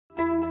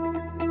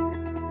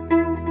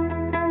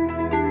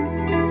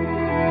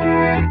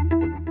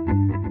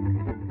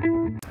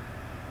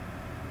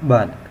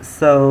บัด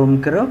សូម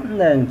គោរព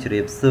និងជម្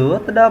រាបសួរ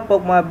ទៅដល់ពុ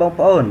កម៉ែបង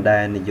ប្អូនដែ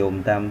លនិយម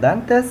តាមដាន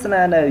ទស្ស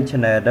នានៅ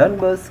Channel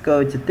Donbosco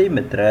ជាទី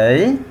មេត្រី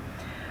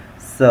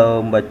សូម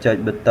បញ្ចុច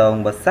ប៊ូតុង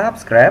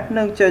Subscribe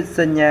និងចុច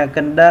សញ្ញាក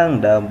ណ្ដឹង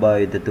ដើម្បី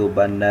ទទួល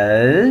បាននូ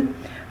វ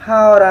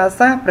ហោរា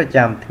សាស្ត្រប្រ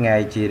ចាំថ្ងៃ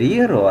ជារៀ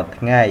ងរាល់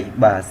ថ្ងៃ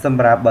បាទស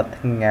ម្រាប់បទ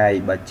ថ្ងៃ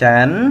បច័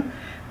ន្ទ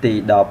ទី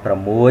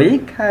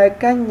16ខែ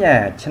កញ្ញា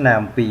ឆ្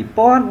នាំ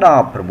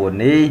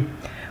2019នេះ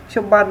ខ្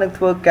ញុំបាទនឹង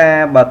ធ្វើការ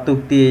បាត់ទុ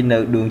ទាយនៅ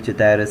ដួងចិត្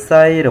តរិ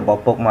ស័យរប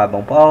ស់ពុកម៉ែប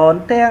ងប្អូន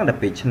ទាំង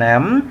12ឆ្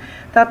នាំ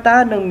តើ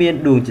នឹងមាន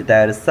ដួងចិត្ត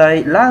រិស័យ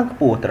ឡើងខ្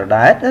ពស់ត្រ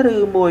ដែតឬ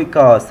មួយ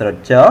ក៏ស្រ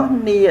ត់ចុះ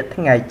នា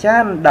ថ្ងៃច័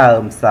ន្ទដើ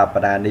មស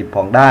ប្តាហ៍នេះផ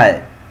ងដែរ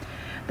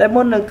តែ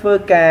មុននឹងធ្វើ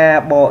ការ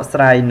បកស្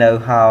រាយនៅ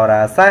ហោ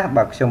រាសាស្ត្រ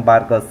បាទខ្ញុំបា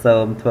ទក៏សូ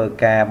មធ្វើ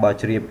ការបក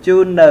ជ្រាបជូ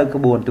ននៅ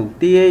ក្បួនទុ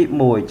ទាយ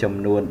មួយចំ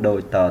នួនដូច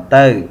ត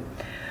ទៅ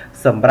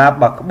សម្រាប់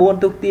បកក្បួន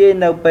ទុកទាយ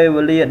នៅពេល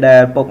វេលាដែ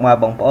លពុកម៉ែ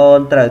បងប្អូន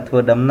ត្រូវធ្វើ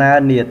ដំណើរ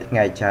នាថ្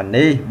ងៃច័ន្ទ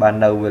នេះបាន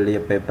នៅវេលា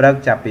ពេលព្រឹក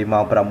ចាប់ពីម៉ោ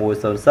ង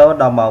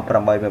 6:00 ដល់ម៉ោង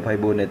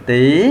 8:24 នា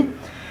ទី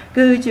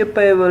គឺជា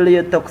ពេលវេលា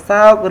ទុក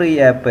សោករី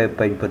ឯពេល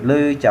ពេញព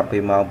លឺចាប់ពី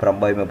ម៉ោង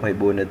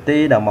 8:24 នាទី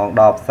ដល់ម៉ោង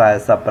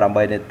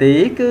 10:48 នាទី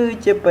គឺ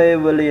ជាពេល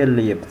វេលា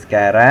លៀបស្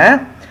ការៈ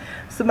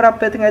សម្រាប់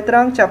ពេលថ្ងៃត្រ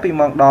ង់ចាប់ពី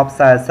ម៉ោង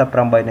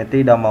 10:48 នាទី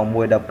ដល់ម៉ោង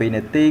 1:12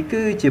 នាទី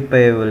គឺជា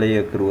ពេលវេលា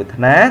គ្រោះ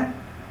ថ្នាក់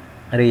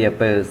រីឯ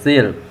ពេលសៀ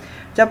ល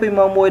ចាប់ពី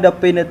ម៉ោង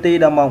 1:12 នាទី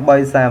ដល់ម៉ោង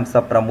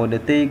 3:36 នា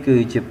ទីគឺ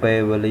ជាពេល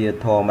វេលា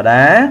ធម្ម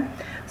តា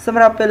ស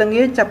ម្រាប់ពេលល្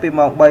ងាចចាប់ពី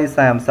ម៉ោង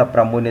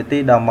 3:36 នាទី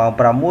ដល់ម៉ោង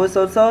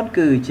 6:00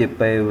 គឺជា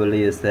ពេលវេ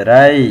លាសេ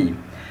រី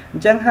អ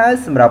ញ្ចឹងហើយ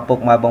សម្រាប់ពុក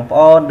ម៉ែបងប្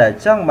អូនដែល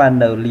ចង់បាន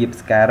នៅលៀប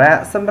ស្ការៈ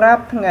សម្រា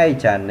ប់ថ្ងៃ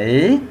ច័ន្ទ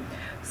នេះ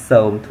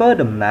សូមធ្វើ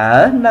ដំណើរ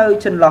នៅ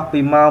ចន្លោះពី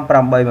ម៉ោង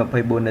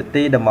 8:24 នា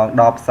ទីដល់ម៉ោង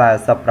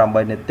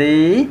 10:48 នាទី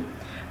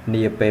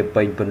នាពេល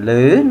ពេញពន្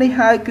លឺនេះ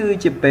ហើយគឺ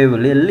ជាពេលវេ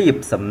លាលៀប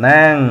សំ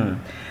ណាង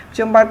ខ្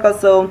ញុំបាទក៏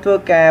សូមធ្វើ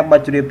ការប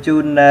ច្រៀបជូ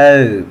ននៅ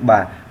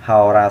បាទហោ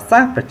រាសា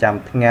ស្ត្រប្រចាំ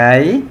ថ្ងៃ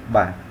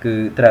បាទគឺ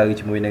ត្រូវ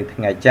ជាមួយនឹងថ្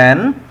ងៃច័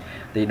ន្ទ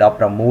ទី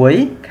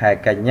16ខែ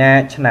កញ្ញា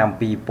ឆ្នាំ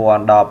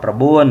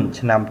2019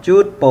ឆ្នាំជូ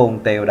តពង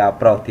ទេវតា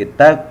ប្រុសទៀត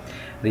ទឹក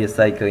រា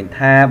សីឃើញ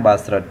ថាបើ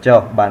ស្រត់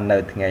ចុះបាននៅ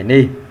ថ្ងៃ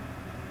នេះ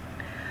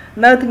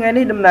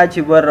ដំណើរ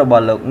ជីវិតរប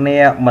ស់លោកអ្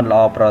នកមិនល្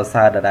អប្រ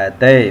សើរដែរ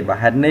ទេបាទ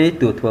ហេតុនេះ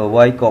ទោះធ្វើអ្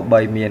វីក៏បី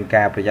មាន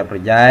ការប្រយ័ត្នប្រ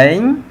យែង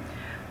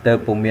ទៅ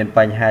ពុំមានប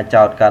ញ្ហា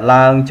ចោតកើត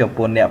ឡើងចំ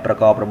ពោះអ្នកប្រ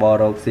កបរបរ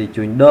រកស៊ី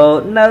ជួញដូរ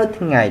នៅ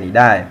ថ្ងៃនេះ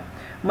ដែរ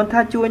មិន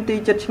ថាជួញទី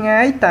ចិត្តឆ្ងា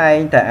យតែង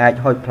តែអាច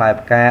ហុចផ្លែ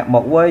ផ្កាម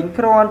កវិញ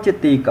គ្រាន់ជា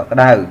ទីកក់ក្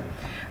ដៅ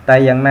តែ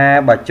យ៉ាងណា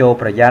បើចូល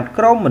ប្រយ័ត្ន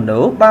ក្រុមមនុ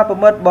ស្សបាទប្រ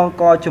មិតបង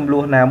កចំនួ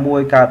នណាមួ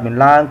យកើតមាន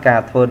ឡើងកា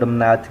រធ្វើដំ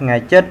ណើរថ្ងៃ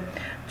ចិត្ត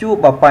ជួ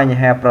បបញ្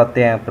ហាប្រ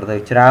ទាំងប្រទេស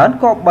ច្រើន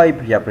ក៏បី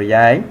ប្រយ័ត្នប្រ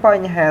យែងប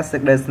ញ្ហាសេច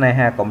ក្តីស្នេ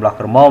ហាកំឡោះ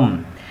ក្រមុំ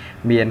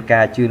មាន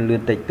ការជឿនលឿ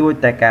នតិចតួច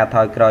តែការថ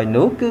យក្រោយ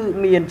នោះគឺ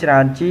មានច្រើ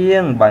នជា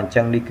ងបាទអញ្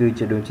ចឹងនេះគឺ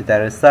ជាដួងចិត្ត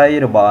រិស័យ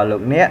របស់លោ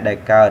កអ្នកដែល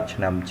កើតឆ្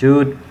នាំជូ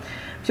ត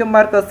ខ្ញុំ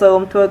បាទក៏សូម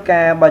ធ្វើ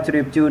ការបច្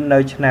រៀបជូននៅ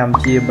ឆ្នាំ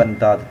ជាបន្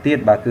តទៅទៀត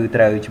បាទគឺ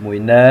ត្រូវជាមួយ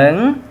នឹង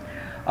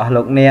អស់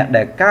លោកអ្នក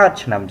ដែលកើត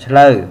ឆ្នាំឆ្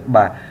លូវ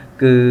បាទ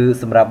គឺ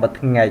សម្រាប់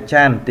ថ្ងៃ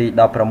ច័ន្ទទី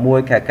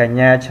16ខែកញ្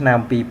ញាឆ្នាំ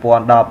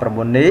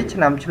2019នេះឆ្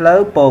នាំឆ្លូវ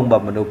ពងប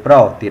មនុស្សប្រុ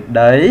សទៀត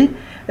ដី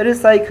រិ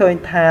ស័យឃើញ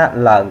ថា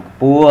ឡើងខ្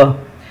ពស់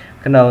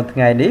ក្នុងថ្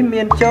ងៃនេះ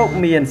មានជោគ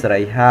មានសេ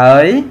រីហើ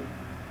យ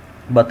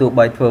បើទោះ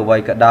បីធ្វើអ្វី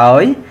ក៏ដោ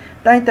យ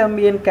តែងតែ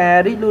មានការ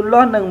រីកលូត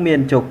លាស់និងមាន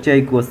ជោគជ័យ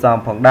គួរសម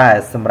ផងដែរ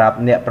សម្រាប់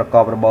អ្នកប្រក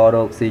បរបររ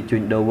កស៊ីជួ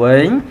ញដូរវិ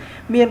ញ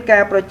មានកា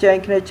រប្រជែង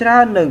គ្នាច្រើ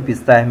ននិងពិ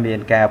សេសមាន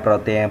ការប្រ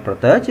ទាំងប្រ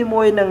ទើជា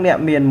មួយនឹងអ្នក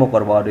មានមុខ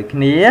របរដូចគ្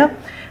នា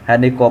ហើយ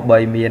នេះក៏បី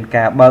មាន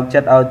ការបើកចិ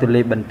ត្តឲ្យទូ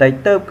លាយបន្តិច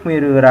ទៅគ្មាន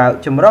រឿងរ៉ាវ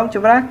ចម្រងច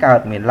ម្រាស់កើ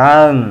តមាន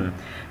ឡើង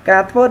កា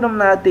រធ្វើដំ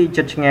ណើរទី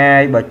ជិតឆ្ងា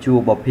យបើជួ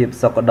បបភាព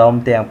សុខដុម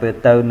ទាំងពេល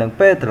ទៅនិង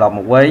ពេលត្រឡប់ម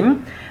កវិញ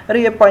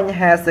រៀបបញ្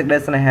ហាសេចក្តី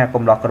ស្នេហា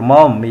កំឡោះក្រ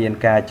មុំមាន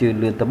ការជឿន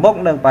លឿនទៅមុខ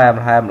និងផ្អែម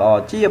ល្ហែមល្អ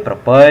ជាប្រ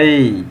ពៃ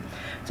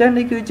ចឹង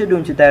នេះគឺជាដួ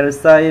ងចិត្តរិ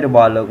ស័យរប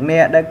ស់លោកអ្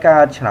នកដែលកើ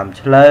តឆ្នាំ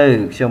ឆ្លូវ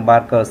ខ្ញុំបា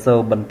ទក៏សូ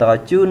មបន្ត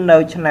ជូននៅ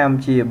ឆ្នាំ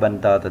ជាបន្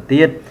តទៅ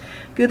ទៀត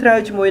គឺត្រូវ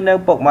ជាមួយនៅ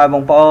ពុកម៉ែប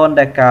ងប្អូន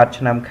ដែលកើត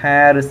ឆ្នាំខា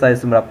លរិស័យ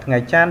សម្រាប់ថ្ងៃ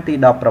ច័ន្ទទី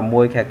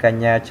16ខែក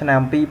ញ្ញាឆ្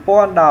នាំ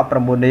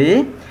2019នេះ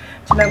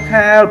ឆ្នាំ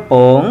ខាលព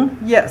ង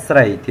យៈស្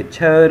រីធាត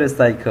ឈើរិ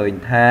ស័យឃើញ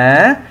ថា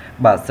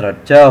បាទស្រ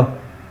ត់ចុះ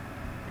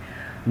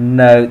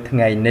នៅថ្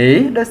ងៃនេះ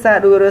ដោយសារ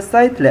ដួងរិ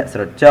ស័យធ្លាក់ស្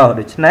រត់ចុះ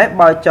ដូច្នេះ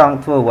បើចង់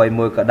ធ្វើអ្វី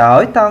មួយក៏ដោ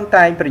យតង់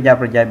តែងប្រយ័ត្ន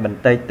ប្រយែងបន្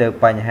តិចទៅ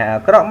បញ្ហា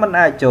អាក្រក់មិន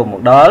អាចចូលម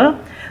កដល់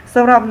ស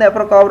ម្រាប់អ្នក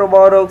ប្រកបរប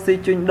ររកស៊ី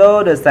ជួញដូរ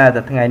ដោយសារ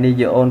តែថ្ងៃនេះ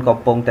យាអូនកំ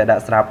ពុងតែដា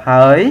ក់ស្រាប់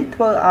ហើយ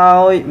ធ្វើ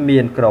ឲ្យមា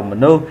នក្រុមម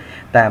នុស្ស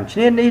តាមឈ្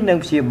នានេះនឹង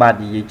ព្យាបាទ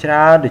និយាយច្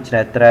រើនដូច្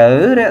នេះត្រូវ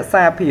រក្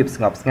សាភាព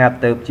ស្ងប់ស្ងាត់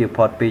ទៅជា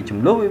ផុតពីចំ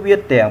នួនវិវាទ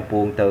ទាំង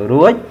ពួងទៅ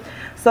រួច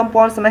សម្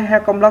ព័ន្ធស្នេហា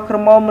កំឡោះក្រ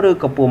មុំឬ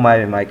កពូ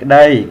ម៉ៃក្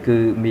តីគឺ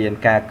មាន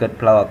ការគិត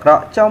ផ្លូវអាក្រ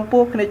ក់ចំ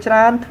ពោះគ្នាច្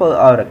រើនធ្វើ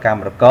ឲ្យរកម្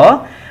មរក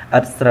អ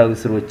ត់ស្រូវ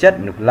ស្រួលចិត្ត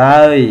នោះ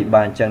ឡើយ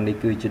បាទអញ្ចឹងនេះ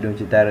គឺជាដួង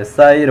ចិត្តរិ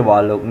ស័យរប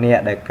ស់លោកអ្នក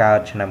ដែលកើត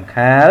ឆ្នាំ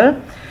ខាល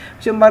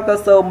ខ្ញុំបាទក៏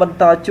សូមបន្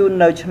តជូន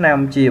នៅឆ្នាំ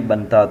ជាប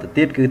ន្តទៅ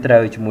ទៀតគឺត្រូ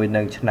វជាមួយ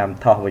នឹងឆ្នាំ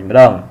ថោះវិញម្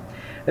ដង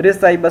ឬ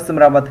ស័យបស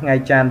ម្រាប់ថ្ងៃ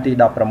ច័ន្ទទី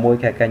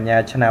16ខែកញ្ញា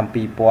ឆ្នាំ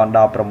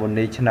2019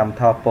នេះឆ្នាំ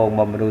ថោះពងម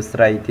កមនុស្សស្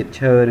រីទៀត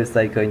ឈើឬ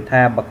ស័យឃើញ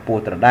ថាបកពោះ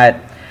ត្រដែត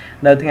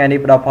នៅថ្ងៃនេះ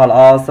ផ្ដល់ផលល្អ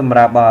សម្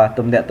រាប់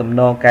ទំនាក់ទំ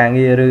នងការ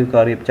ងារឬ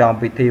ក៏រៀបចំ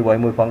ពិធីអ្វី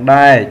មួយផង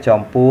ដែរ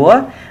ចំពោះ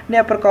អ្ន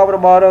កប្រកបរ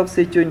បររក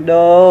ស៊ីជួញ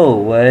ដូរ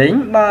វិញ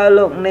បើ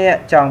លោកអ្នក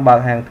ចង់បើក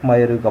ហាងថ្មី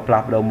ឬក៏ផ្លា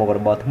ស់ប្ដូរមុខរ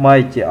បរថ្មី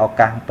ជាឱ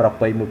កាសប្រ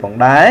ពៃមួយផង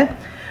ដែរ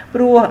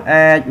ព្រោះ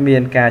អាចមា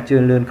នការជឿ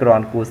នលឿនក្រា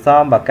ន់គួរស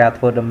មបើការ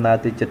ធ្វើដំណើរ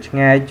ទៅជិតឆ្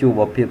ងាយជួ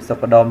បភាពសុ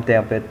ខដុមទាំ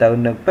ងពេលទៅ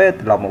និងពេល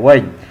ត្រឡប់មកវិ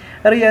ញ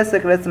រីឯសេច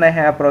ក្តីស្នេ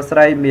ហាប្រុសស្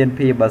រីមាន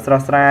ភាពស្រ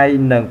ស់ស្រាយ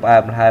និងផ្អែ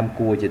មល្ហែម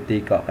គួរជាទី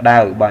កក់ក្ដៅ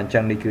បានចឹ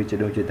ងនេះគឺជា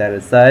ដួងចិត្ត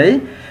រាសី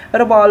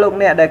របស់លោក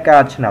អ្នកដែលកើ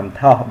តឆ្នាំ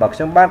ថោះបើខ្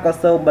ញុំបានក៏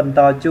សូមបន្ត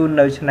ជូន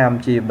នៅឆ្នាំ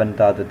ជាបន្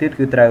តទៅទៀត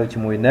គឺត្រូវជា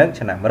មួយនឹង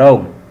ឆ្នាំរោង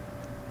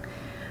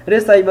រា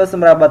សីបើស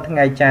ម្រាប់ថ្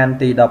ងៃច័ន្ទ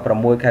ទី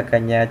16ខែក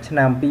ញ្ញាឆ្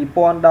នាំ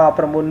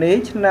2019នេះ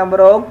ឆ្នាំ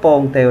រោងព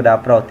ងទេវតា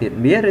ប្រុសទៀត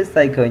មាសរា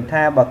សីឃើញ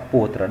ថាបើខ្ព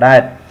ស់ត្រដែ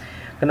ត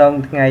ក្នុង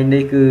ថ្ងៃ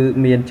នេះគឺ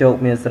មានជោគ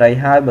មានស្រី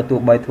ហើយបើទោះ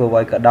បីធ្វើអ្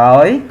វីក៏ដោ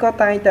យក៏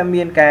តែងតែ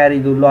មានការរី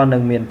កលូតលាស់និ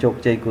ងមានជោគ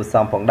ជ័យគួរស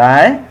មផងដែ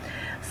រ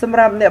សម្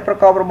រាប់អ្នកប្រ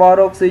កបរបរ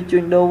រកស៊ីជួ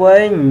ញដូរវិ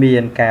ញមា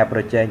នការប្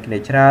រជែងគ្នា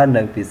ច្រើន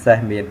និងពិសេស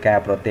មានការ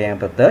ប្រទាំង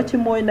ប្រទើជា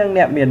មួយនឹង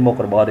អ្នកមានមុខ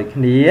របរដូច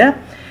គ្នា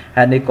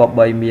ហើយនេះក៏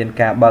បីមាន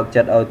ការបើក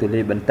ចិត្តឲ្យទូ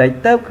លាយបន្តិច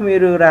ទៅគ្មាន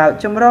រឿងរ៉ាវ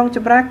ចម្រងច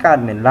ម្រាស់កើត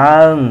មាន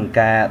ឡើង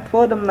ការធ្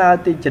វើដំណើរ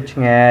ទីជិត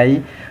ឆ្ងាយ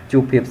ជួ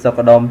បភាពសុខ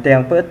ដុមទាំ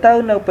ងពេលទៅ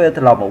នៅពេល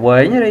ត្រឡប់មកវិ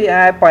ញរី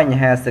ឯបញ្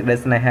ហាសេចក្តី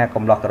ស្នេហា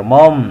កំឡោះក្រ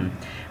មុំ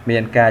មា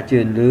នការជឿ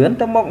នលឿន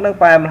ទៅមុខនឹង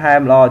ផ្អែមល្ហែ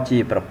មល្អជា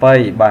ប្រពៃ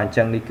បាន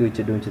ចឹងនេះគឺ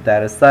ជាដួងចិត្ត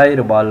រាសី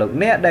របស់លោក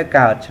អ្នកដែល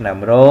កើតឆ្នាំ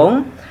រោង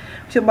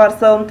ខ្ញុំបាទ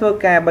សូមធ្វើ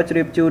ការបញ្ជ្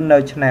រាបជូននៅ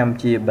ឆ្នាំ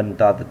ជាបន្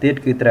តទៅទៀត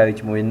គឺត្រូវ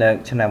ជាមួយនឹង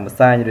ឆ្នាំម្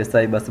សាញ់រា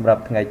សីបើសម្រា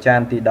ប់ថ្ងៃច័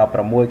ន្ទទី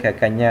16ខែ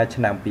កញ្ញា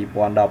ឆ្នាំ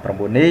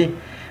2019នេះ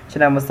ឆ្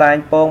នាំម្សាញ់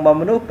ពងមក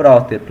មនុស្សប្រុស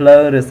ទៀតភ្លើ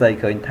ងរាសី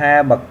ឃើញថា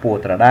បកពោះ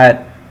ត្រដែត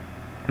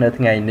នៅ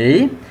ថ្ងៃនេះ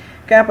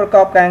ការប្រក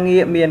បការងា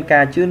រមាន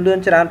ការជឿនលឿន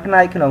ច្រើនផ្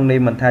នែកក្នុងនេះ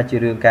មិនថាជា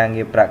រឿងការ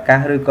ងារប្រកាស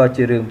ឬក៏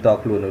ជារឿងផ្ទាល់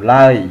ខ្លួននោះ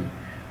ឡើយ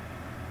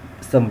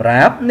សម្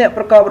រាប់អ្នក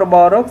ប្រកបរប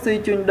ររកស៊ី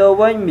ជួញដូរ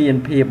វិញមាន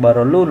ភាពប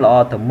រិលូនល្អ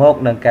ទៅមុខ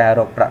នឹងការ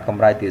រកប្រាក់ក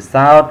ម្រៃទី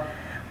សោត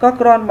ក៏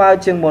គ្រាន់បើ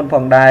ជាងមុនផ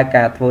ងដែរ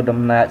ការធ្វើដំ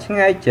ណើរឆ្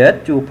ងាយចិត្ត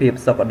ជួបភាព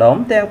សុខដុម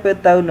ទាំងពេល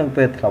ទៅនិង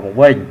ពេលត្រឡប់មក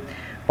វិញ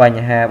ប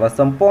ញ្ហាបើ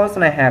សម្ព័ន្ធ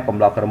ស្នេហាកំ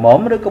ឡោះក្រមុំ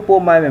ឬក៏ពូ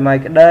ម៉ែ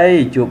ក្តី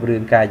ជួបរឿ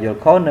ងការយល់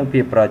ខុសនិងភា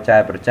ពប្រចែ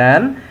ប្រចាន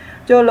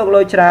ចូលលោក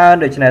លុយច្រើន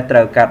ដូច្នេះត្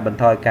រូវកាត់បន្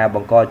ថយការប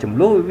ង្កចំ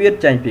នួនវិវាទ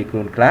ចេញពីខ្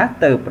លួនខ្លះ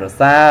ទៅប្រ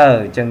សើរ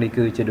អញ្ចឹងនេះ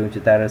គឺជាដួងចិ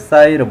ត្តរា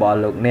សីរបស់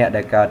លោកអ្នក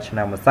ដែលកើតឆ្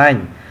នាំម្សាញ់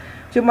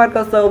ខ្ញុំបាទ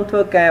ក៏សូមធ្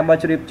វើការប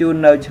ញ្ជ្រាបជូន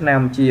នៅឆ្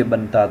នាំជាប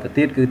ន្តទៅ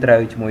ទៀតគឺត្រូ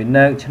វជាមួយ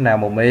នឹងឆ្នាំ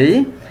មមី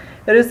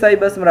រាសី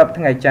បើសម្រាប់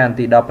ថ្ងៃច័ន្ទ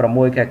ទី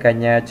16ខែក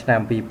ញ្ញាឆ្នាំ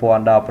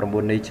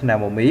2019នេះឆ្នាំ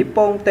មមីព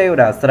ងទេវ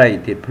តាស្រី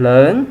ទៀតភ្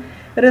លើង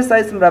រាសី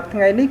សម្រាប់ថ្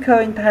ងៃនេះឃើ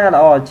ញថា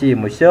ល្អជា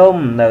មធ្យម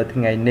នៅថ្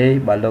ងៃនេះ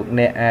បើលោក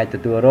អ្នកអាចទ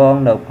ទួលរង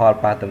នៅផល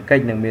ប៉ះទង្គិច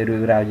និងមានរឿ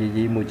ងរ៉ាវយី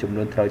យីមួយចំ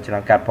នួនត្រូវឆ្ល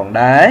ងកាត់ផង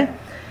ដែរ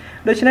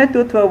ដូច្នេះ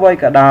ទោះធ្វើអ្វី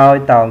ក៏ដោយ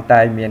តោង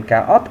តែមានកា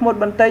រអត់ធ្មត់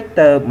បន្តិច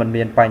ទៅមិន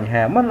មានបញ្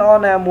ហាមិនល្អ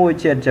ណាមួយ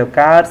ជាចៅ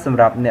កើតសម្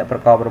រាប់អ្នកប្រ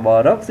កបរបរ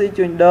រកស៊ី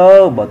ជួញដូរ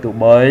បើទោះ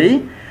បី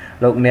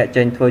លោកអ្នក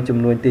ចេញធ្វើចំ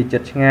នួនទីចិ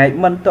ត្តឆ្ងាយ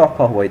មិនទាស់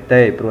ខុសអ្វី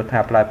ទេព្រោះថា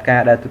ផ្លែផ្កា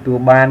ដែលទទួល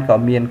បានក៏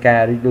មានកា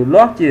ររីកលូត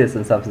លាស់ជាស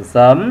ន្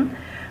សំ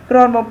គ្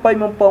រាន់បំពេញ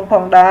បំពងផ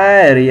ងដែរ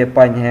រីឯប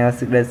ញ្ហា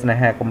សេចក្តីស្នេ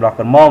ហាកំឡោះ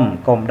ក្រមុំ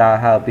កុំដើរ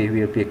ហើរពី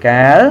វាលពី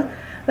កាល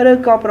ឬ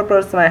ក៏ប្រព្រឹ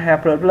ត្តស្នេហា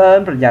ភ្លើតភ្លើន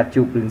ប្រយ័ត្ន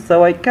ជួបរឿង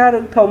សួយការ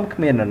រឿងធំគ្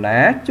មាននរណា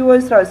ជួយ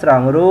ស្រោចស្រ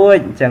ង់រួច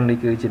អញ្ចឹងនេះ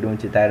គឺជាដួង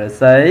ចិត្តរា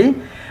សី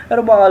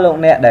របស់លោក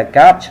អ្នកដែល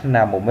កើតឆ្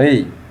នាំមមី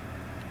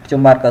ខ្ញុំ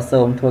បាទក៏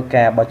សូមធ្វើ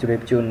ការបញ្ជ្រា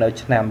បជូននៅ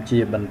ឆ្នាំជា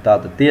បន្ត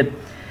ទៅទៀត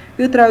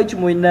គឺត្រូវជា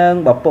មួយនឹង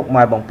ឪពុក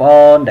ម៉ែបងប្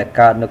អូនដែល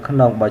កើតនៅក្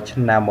នុងឆ្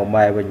នាំម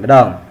ម៉ែវិញម្ដ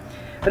ង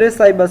រា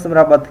សីបើសម្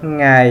រាប់ថ្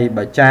ងៃ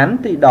ច័ន្ទ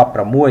ទី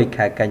16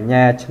ខែកញ្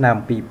ញាឆ្នាំ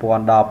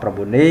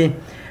2019នេះ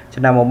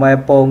ឆ្នាំមម៉ែ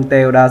ពង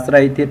ទេវតាស្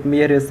រីធាតុ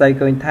មាសរាសី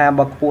ឃើញថា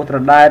បើខ្ពស់ត្រ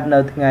ដែតនៅ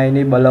ថ្ងៃ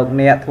នេះបើលោក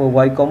អ្នកធ្វើអ្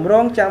វីកុំរ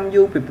ងចាំ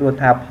យូរពីព្រោះ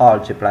ថាផល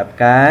ជាផ្លែផ្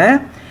កា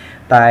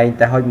តែង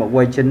តែហុចមក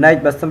វិញចំណែក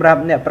បើសម្រាប់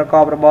អ្នកប្រក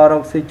បរបររ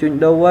កស៊ីជួញ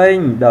ដូរវិញ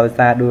ដោយ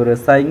សារដួលរា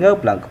សីងើប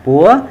ឡើងខ្ព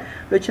ស់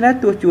ដូច្នេះ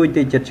ទោះជួយ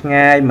ទីចិត្តឆ្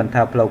ងាយមិន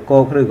ថាផ្លូវគោ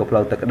កឬក៏ផ្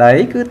លូវទឹកក្តី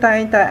គឺតែ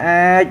ងតែ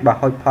អាចបើ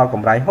ហុចផលក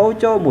ម្រៃហូរ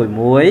ចូល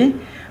មួយ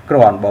គ្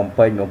រាន់បំ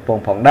ពេញបំពង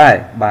ផងដែរ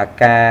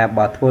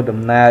បើធ្វើដំ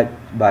ណើរ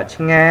បើ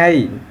ឆ្ងាយ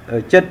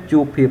ចិត្តជួ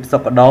បភាពសុ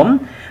ខដុម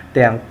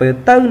ទាំងពេល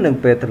ទៅនិង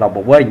ពេលត្រឡប់ម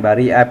កវិញបាទ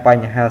រីឯប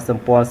ញ្ហាស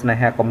ម្ព័ន្ធស្នេ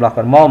ហាកំឡោះ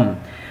ក្រមុំ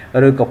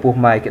ឬក៏ពោះ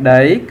ម៉ាយក្តី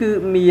គឺ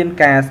មាន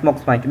ការស្មុគ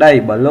ស្មាញក្តី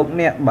បើលោក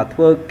អ្នកបើធ្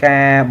វើ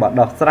ការបើ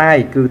ដោះស្រាយ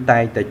គឺតែ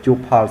ងតែជួប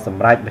ផលស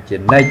ម្រេចជា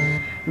និច្ច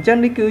អញ្ចឹង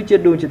នេះគឺជា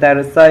ដួងចិត្ត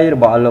រាសីរ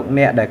បស់លោក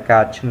អ្នកដែល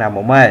កើតឆ្នាំម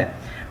ម៉ែ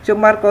ខ្ញុំ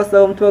បាទក៏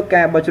សូមធ្វើ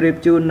ការបញ្ជ្រាប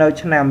ជូននៅ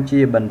ឆ្នាំជា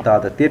បន្ត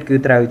ទៅទៀតគឺ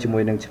ត្រូវជាមួ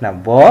យនឹងឆ្នាំ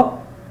វក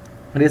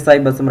រាសី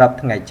បើសម្រាប់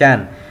ថ្ងៃច័ន្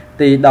ទ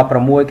ទី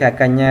16ខែ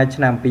កញ្ញា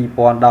ឆ្នាំ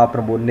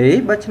2019នេះ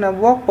បើឆ្នាំ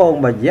វកពង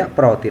បយៈ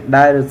ប្រទៀត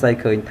ដែររាសី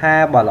ឃើញថា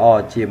បើល្អ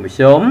ជាមធ្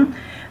យម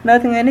នៅ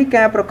ថ្ងៃនេះ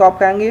ការប្រកប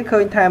ការងារឃើ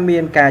ញថាមា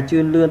នការជឿ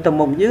នលឿនទៅ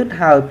មុខយឺត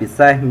ហើយពិ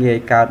សេសងាយ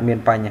កើតមាន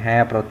បញ្ហា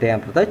ប្រទាំង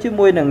ប្រទើជា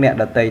មួយនឹងអ្នក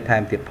ដតីថែ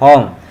មទៀតផង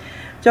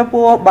ចំ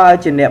ពោះបើ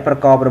ជាអ្នកប្រ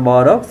កបរបរ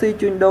រកស៊ី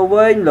ជួញដូរ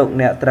វិញលោក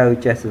អ្នកត្រូវ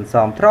ចេះសន្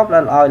សំទ្រព្យដ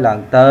ល់ឲ្យឡើង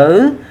ទៅ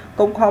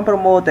កុំខំប្រ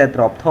មូលតែ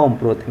ទ្រព្យធំ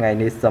ព្រោះថ្ងៃ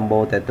នេះសម្បូ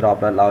រតែទ្រព្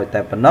យដល់ឲ្យ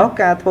តែប៉ុណ្ណោះ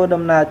ការធ្វើ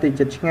ដំណើរទី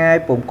ជិតឆ្ងាយ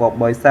ពុំគ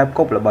ប្បីសែបគ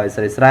ប់ល្បី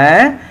ស្រីស្រា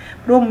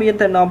ព្រោះមាន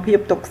តែនាំភាព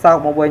ទុកសោក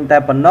មកវិញតែ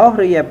ប៉ុណ្ណោះ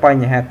រីឯប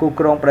ញ្ហាគូ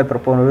ក្រងប្រិយប្រ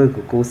ពន្ធឬ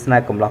គូស្នេ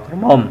ហ៍កំឡោះក្រ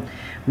មុំ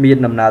មាន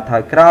ដំណើរថ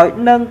យក្រោយ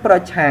និងប្រ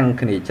ឆាំង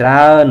គ្នាច្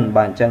រើន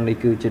បាទអញ្ចឹងនេះ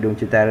គឺជាដួង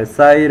ចិត្តរា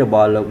សីរប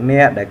ស់លោកអ្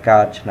នកដែល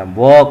កើតឆ្នាំ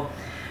វក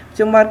ខ្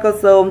ញុំបាទក៏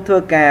សូមធ្វើ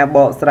ការប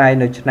កស្រាយ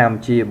នៅឆ្នាំ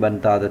ជាបន្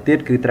តទៅទៀត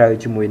គឺត្រូវ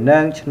ជាមួយនឹ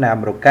ងឆ្នាំ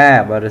រកា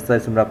បាទរាសី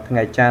សម្រាប់ថ្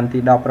ងៃច័ន្ទទី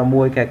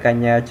16ខែក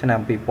ញ្ញាឆ្នាំ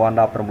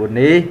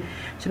2019នេះ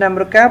ឆ្នាំ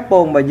រកាព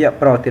ងបយៈ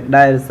ប្រតិ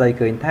ដែររាសី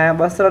ឃើញថា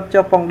បើស្រុត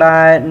ចុះផង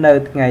ដែរនៅ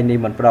ថ្ងៃនេះ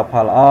មិនប្រកបផ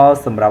លល្អ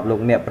សម្រាប់លោ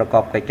កអ្នកប្រក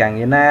បកិច្ចការ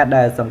ងារណា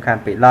ដែលសំខាន់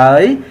ពេកឡើ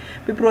យ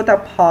ពីព្រោះថា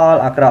ផល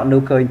អាក្រក់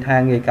នោះឃើញថា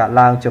ងាយកាត់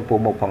ឡើងចំពោះ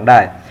មុខផង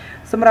ដែរ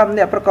សម្រាប់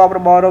អ្នកប្រកបរ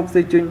បររក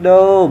ស៊ីជួញ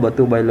ដូរបើ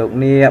ទោះបីលោក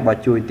អ្នកបើ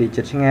ជួយទី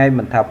ចិត្តឆ្ងាយ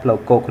មិនថាផ្លូវ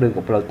គោកឬ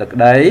ក៏ផ្លូវទឹកក្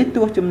តី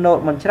ទោះចំណូល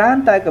មិនច្រើន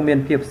តែក៏មាន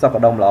ភាពសុខ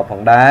ដុមល្អផ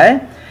ងដែរ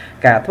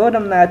ការធ្វើ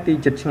ដំណើរទី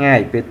ចិត្តឆ្ងាយ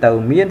ពេលទៅ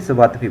មានសុ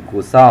វត្ថិភាពគួ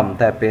រសម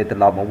តែពេលត្រ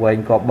ឡប់មកវិញ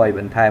ក៏បីប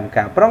ន្ថែម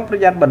ការប្រុងប្រ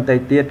យ័ត្នបន្តិច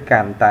ទៀត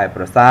កាន់តែ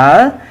ប្រសើរ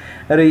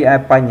រីឯ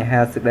បញ្ហា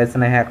សេចក្តីស្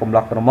នេហាកំ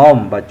ឡោះក្រមុំ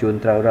បើជួន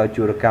ត្រូវរក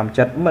ជួរកម្ម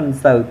ចិត្តមិន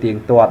សូវទៀង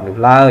ទាត់នោះ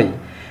ឡើយ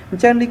អ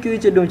ញ្ចឹងនេះគឺ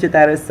ជាដួងចិត្ត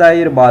រាសី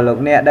របស់លោក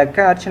អ្នកដែល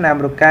កើតឆ្នាំ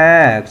រកា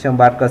ខ្ញុំ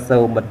បាទក៏សូ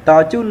មបន្ត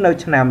ជូននៅ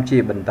ឆ្នាំជា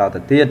បន្តទៅ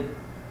ទៀត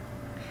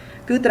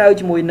គឺត្រូវ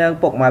ជាមួយនឹង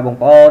ពុកម៉ែបង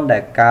ប្អូនដែ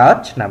លកើត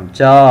ឆ្នាំ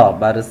ច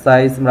បាទរាសី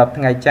សម្រាប់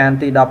ថ្ងៃច័ន្ទ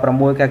ទី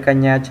16ខែក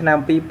ញ្ញាឆ្នាំ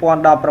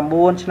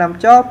2019ឆ្នាំ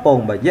ចពង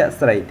បយៈ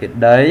ស្រីធាតុ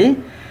ដី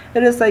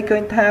រាសីឃើ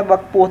ញថាវឹ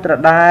កពោះត្រ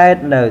ដែត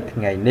នៅថ្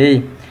ងៃនេះ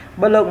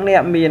បើលោកអ្ន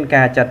កមាន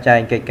ការចាត់ចែង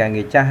កិច្ចការ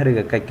ងារចាស់ឬ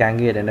ក៏កិច្ចការ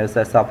ងារដែលនៅ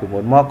សេសសល់ពីមុ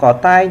នមកក៏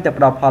តែងតែ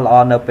ផ្ដល់ផលល្អ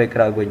នៅពេលក្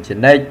រោយវិញជា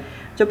និច្ច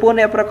ចំពោះ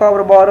អ្នកប្រកប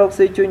របររក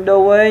ស៊ីជួញដូ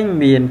រវិញ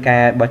មាន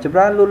ការបោះចម្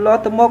រើនលូតលា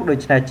ស់ទៅមុខដូ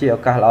ច្នេះជាឱ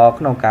កាសល្អ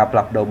ក្នុងការផ្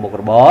លាស់ប្ដូរមុខ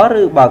របរ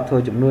ឬបើកធ្វើ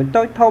ចំនួន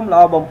តូចធំល្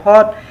អបំផុ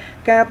ត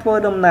ការធ្វើ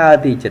ដំណើរ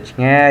ទីជិតឆ្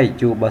ងាយ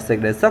ជួបបសេច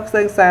ក្តីសុខ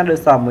សេងសានឬ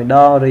សពមួយដ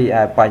ងរី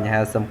ឯបញ្ហា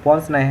សម្ព័ន្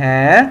ធស្នេហា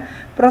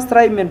ប្រុសស្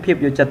រីមានភាព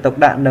យកចិត្តទុក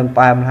ដាក់និង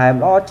ផ្អែមល្ហែម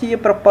ល្អជា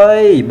ប្រពៃ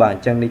បាទអ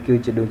ញ្ចឹងនេះគឺ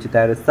ជាដួងចិត្ត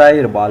រាសី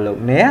របស់លោក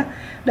អ្នក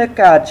ដែល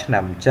កើតឆ្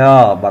នាំច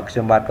បាទខ្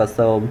ញុំបាទក៏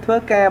សូមធ្វើ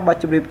ការបោះ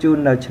ជម្រាបជូន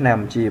នៅឆ្នាំ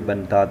ជាប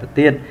ន្តទៅ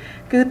ទៀត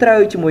គឺត្រូវ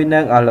ជាមួយនឹ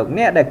ងអស់លោក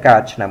អ្នកដែលកើ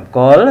តឆ្នាំ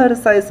កុលរា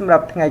សីសម្រា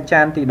ប់ថ្ងៃ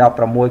ច័ន្ទទី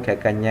16ខែ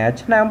កញ្ញា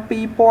ឆ្នាំ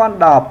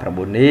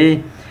2019នេះ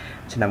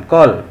ឆ្នាំ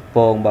កុលព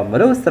ងបំ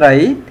រុស្រី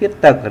ធាតុ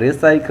ទឹករា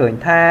សីឃើញ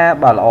ថា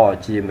បើល្អ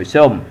ជាមធ្យ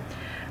ម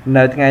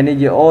នៅថ្ងៃនេះ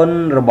យអូន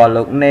របស់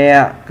លោកអ្ន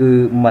កគឺ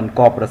មិន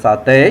គប់ប្រសើរ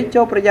ទេ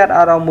ចូលប្រយ័ត្ន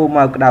អារម្មណ៍មូ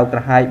ម៉ៅក្តៅក្រ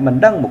ហាយមិន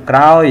ដឹងមកក្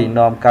រោយ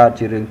នាំកើត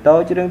ជារឿងតូច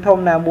ជារឿងធំ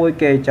ណាមួយ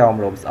គេចោម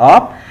រំស្អ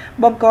ប់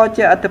បង្ក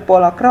ជាអត្តពល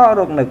អាក្រក់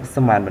រកនឹកស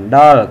មានបណ្ដ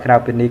លក្រៅ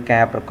ពីនេះកា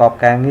រប្រកប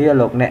ការងារ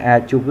លោកអ្នកអា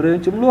ចជួបរឿង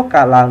ចំនួន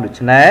កើតឡើងដូ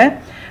ចនេះ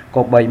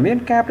ក៏បីមាន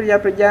ការប្រយ័ត្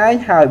នប្រយែង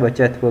ហើយបើ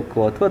ចេះធ្វើ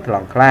គួរធ្វើថ្ល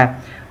ង់ខ្លះ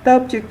ទៅ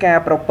ជាការ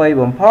ប្រពៃ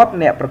បំផុត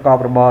អ្នកប្រកប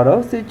របររក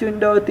ស៊ីជួញ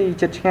ដូរទី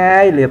ជិតឆ្ងា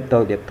យលៀបតូ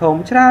ចលៀបធំ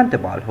ច្រើនទៅ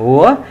បល់ហួ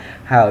រ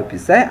ហើយពិ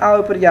សេសឲ្យ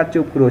ប្រយ័ត្ន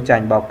ជួបគ្រោះចា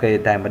ញ់បោកគេ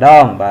តែម្ដ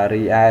ងបាទ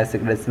រីឯសេច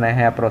ក្តីស្នេ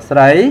ហាប្រុសស្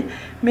រី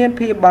មាន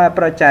ភាពបែប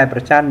ប្រចែកប្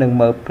រច័ណ្ឌនឹង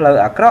មើលផ្លូវ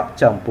អាក្រក់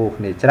ចំពោះ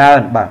គ្នាច្រើ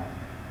នបាទ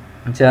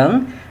អញ្ចឹង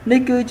នេះ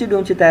គឺជាដួ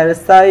ងចិត្តរា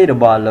សីរ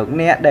បស់លោក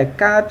អ្នកដែល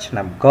កើតឆ្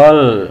នាំកុល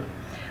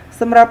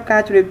សម្រាប់កា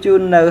រជម្រាបជូ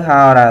ននៅ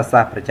ហោរា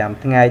សាស្ត្រប្រចាំ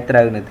ថ្ងៃត្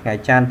រូវនៅថ្ងៃ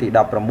ច័ន្ទទី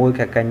16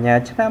ខែកញ្ញា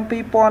ឆ្នាំ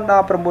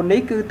2019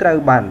នេះគឺត្រូវ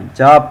បានបញ្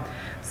ចប់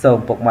សូម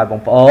ពុកម៉ែប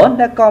ងប្អូន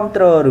ដែលគាំ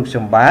ទ្ររូបខ្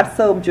ញុំបាទ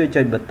សូមជួយ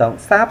ចុចប៊ូតុង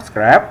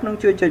Subscribe និង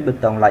ជួយចុចប៊ូ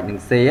តុង Like និង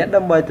Share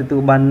ដើម្បីទទួ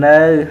លបាននៅ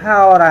ហោ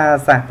រា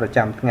សាស្ត្រប្រ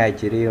ចាំថ្ងៃ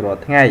ជារៀងរា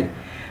ល់ថ្ងៃ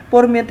ព័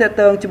ត៌មានទាក់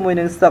ទងជាមួយ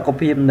នឹងសុខ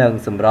ភាពនិង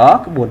សម្រស់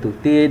ក្បួនទូ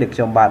ទាយដែលខ្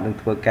ញុំបាទនឹង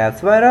ធ្វើការ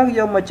ស្វែងរកយ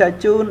កមកចែក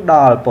ជូនដ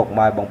ល់ពុក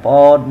ម៉ែបងប្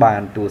អូនបា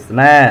នទស្ស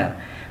នា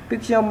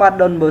ពីខ្ញុំបាទ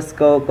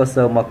Donbosco ក៏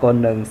សូមអរគុណ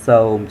និង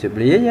សូមជម្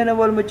រាបលានៅ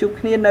វិលមកជួប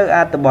គ្នានៅអ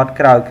ត្ថបទ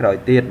ក្រោយ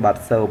ៗទៀតបាទ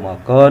សូមអរ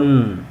គុណ